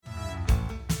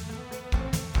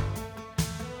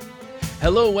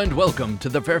Hello and welcome to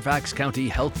the Fairfax County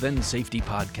Health and Safety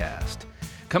Podcast.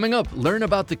 Coming up, learn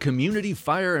about the Community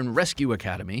Fire and Rescue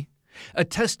Academy, a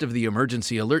test of the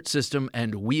emergency alert system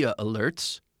and WIA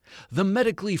alerts, the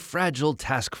medically fragile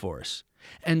task force,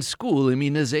 and school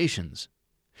immunizations.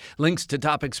 Links to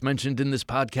topics mentioned in this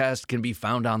podcast can be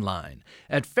found online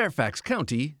at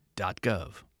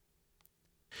fairfaxcounty.gov.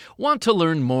 Want to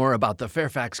learn more about the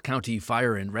Fairfax County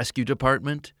Fire and Rescue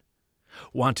Department?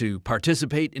 Want to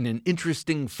participate in an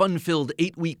interesting, fun-filled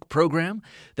 8-week program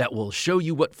that will show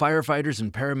you what firefighters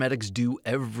and paramedics do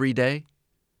every day?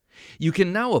 You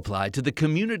can now apply to the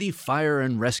Community Fire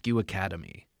and Rescue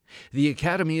Academy. The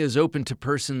academy is open to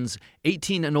persons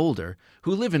 18 and older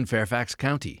who live in Fairfax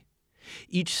County.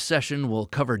 Each session will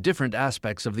cover different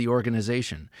aspects of the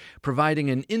organization, providing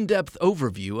an in-depth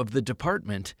overview of the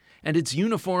department and its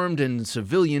uniformed and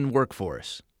civilian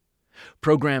workforce.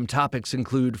 Program topics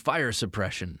include fire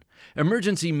suppression,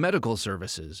 emergency medical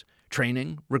services,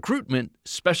 training, recruitment,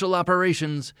 special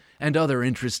operations, and other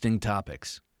interesting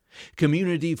topics.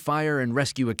 Community Fire and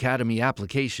Rescue Academy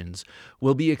applications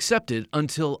will be accepted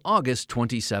until August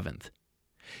 27th.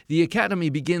 The Academy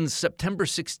begins September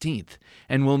 16th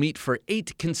and will meet for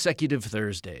 8 consecutive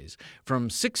Thursdays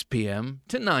from 6 p.m.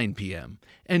 to 9 p.m.,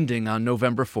 ending on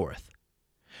November 4th.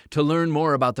 To learn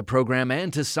more about the program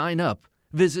and to sign up,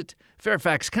 visit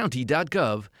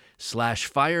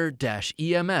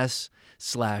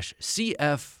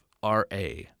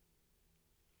fairfaxcounty.gov/fire-ems/CFRA.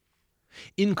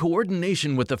 In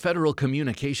coordination with the Federal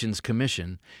Communications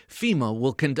Commission, FEMA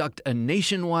will conduct a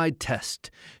nationwide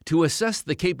test to assess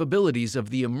the capabilities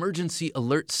of the Emergency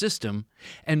Alert System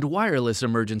and Wireless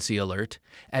Emergency Alert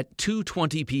at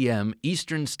 2:20 p.m.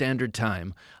 Eastern Standard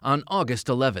Time on August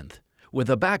 11th, with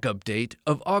a backup date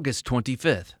of August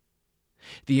 25th.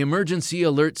 The Emergency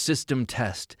Alert System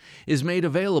test is made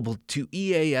available to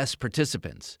EAS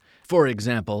participants, for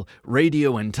example,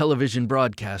 radio and television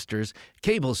broadcasters,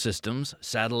 cable systems,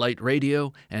 satellite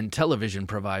radio and television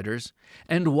providers,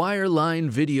 and wireline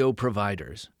video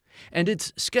providers, and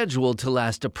it's scheduled to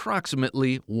last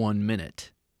approximately 1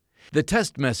 minute. The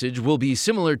test message will be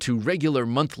similar to regular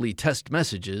monthly test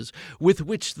messages with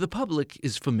which the public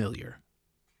is familiar.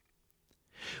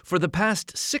 For the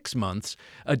past 6 months,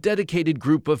 a dedicated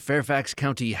group of Fairfax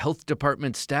County Health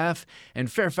Department staff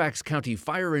and Fairfax County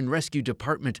Fire and Rescue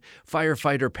Department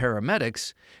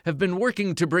firefighter-paramedics have been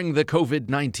working to bring the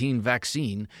COVID-19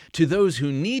 vaccine to those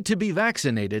who need to be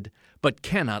vaccinated but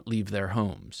cannot leave their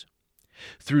homes.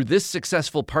 Through this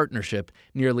successful partnership,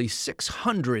 nearly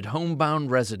 600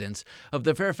 homebound residents of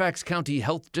the Fairfax County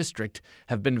Health District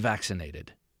have been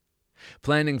vaccinated.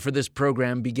 Planning for this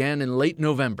program began in late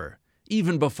November,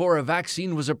 even before a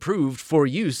vaccine was approved for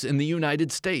use in the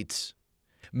United States.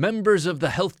 Members of the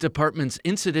Health Department's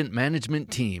Incident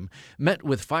Management Team met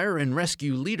with Fire and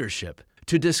Rescue leadership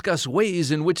to discuss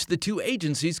ways in which the two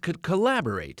agencies could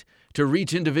collaborate to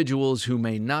reach individuals who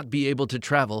may not be able to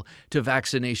travel to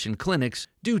vaccination clinics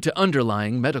due to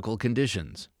underlying medical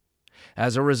conditions.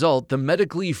 As a result, the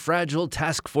Medically Fragile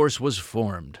Task Force was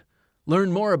formed.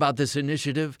 Learn more about this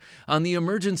initiative on the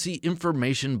Emergency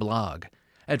Information blog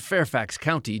at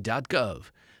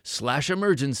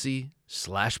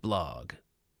fairfaxcounty.gov/emergency/blog.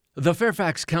 The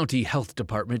Fairfax County Health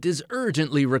Department is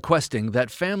urgently requesting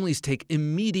that families take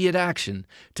immediate action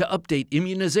to update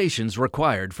immunizations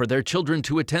required for their children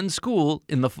to attend school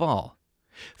in the fall.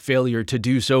 Failure to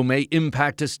do so may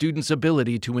impact a student's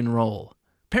ability to enroll.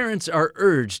 Parents are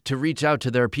urged to reach out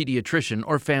to their pediatrician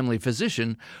or family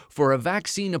physician for a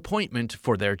vaccine appointment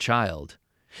for their child.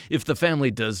 If the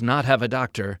family does not have a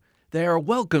doctor, they are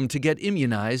welcome to get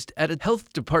immunized at a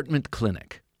health department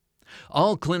clinic.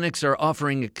 All clinics are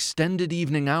offering extended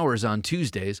evening hours on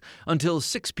Tuesdays until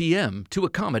 6 p.m. to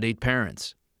accommodate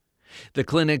parents. The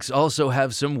clinics also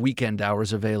have some weekend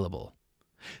hours available.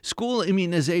 School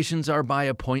immunizations are by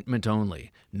appointment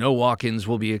only. No walk-ins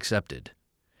will be accepted.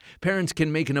 Parents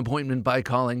can make an appointment by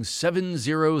calling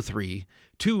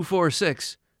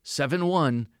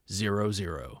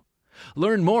 703-246-7100.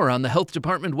 Learn more on the Health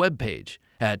Department webpage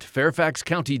at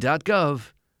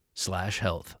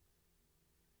fairfaxcounty.gov/health.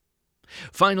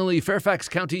 Finally, Fairfax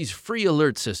County's free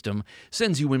alert system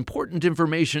sends you important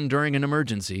information during an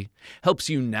emergency, helps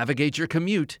you navigate your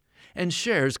commute, and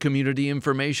shares community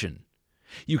information.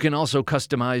 You can also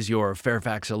customize your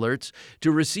Fairfax alerts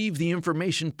to receive the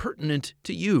information pertinent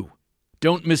to you.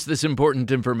 Don't miss this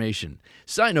important information.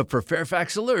 Sign up for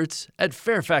Fairfax Alerts at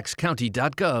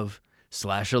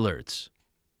fairfaxcounty.gov/alerts.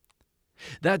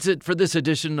 That's it for this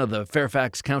edition of the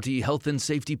Fairfax County Health and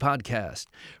Safety Podcast,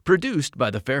 produced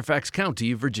by the Fairfax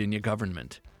County, Virginia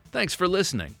government. Thanks for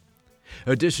listening.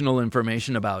 Additional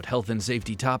information about health and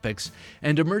safety topics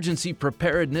and emergency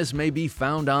preparedness may be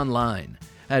found online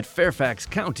at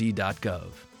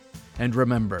fairfaxcounty.gov. And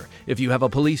remember, if you have a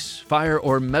police, fire,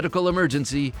 or medical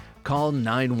emergency, call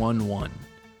 911.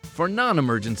 For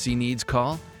non-emergency needs,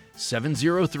 call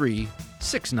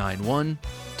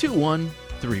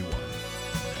 703-691-2131.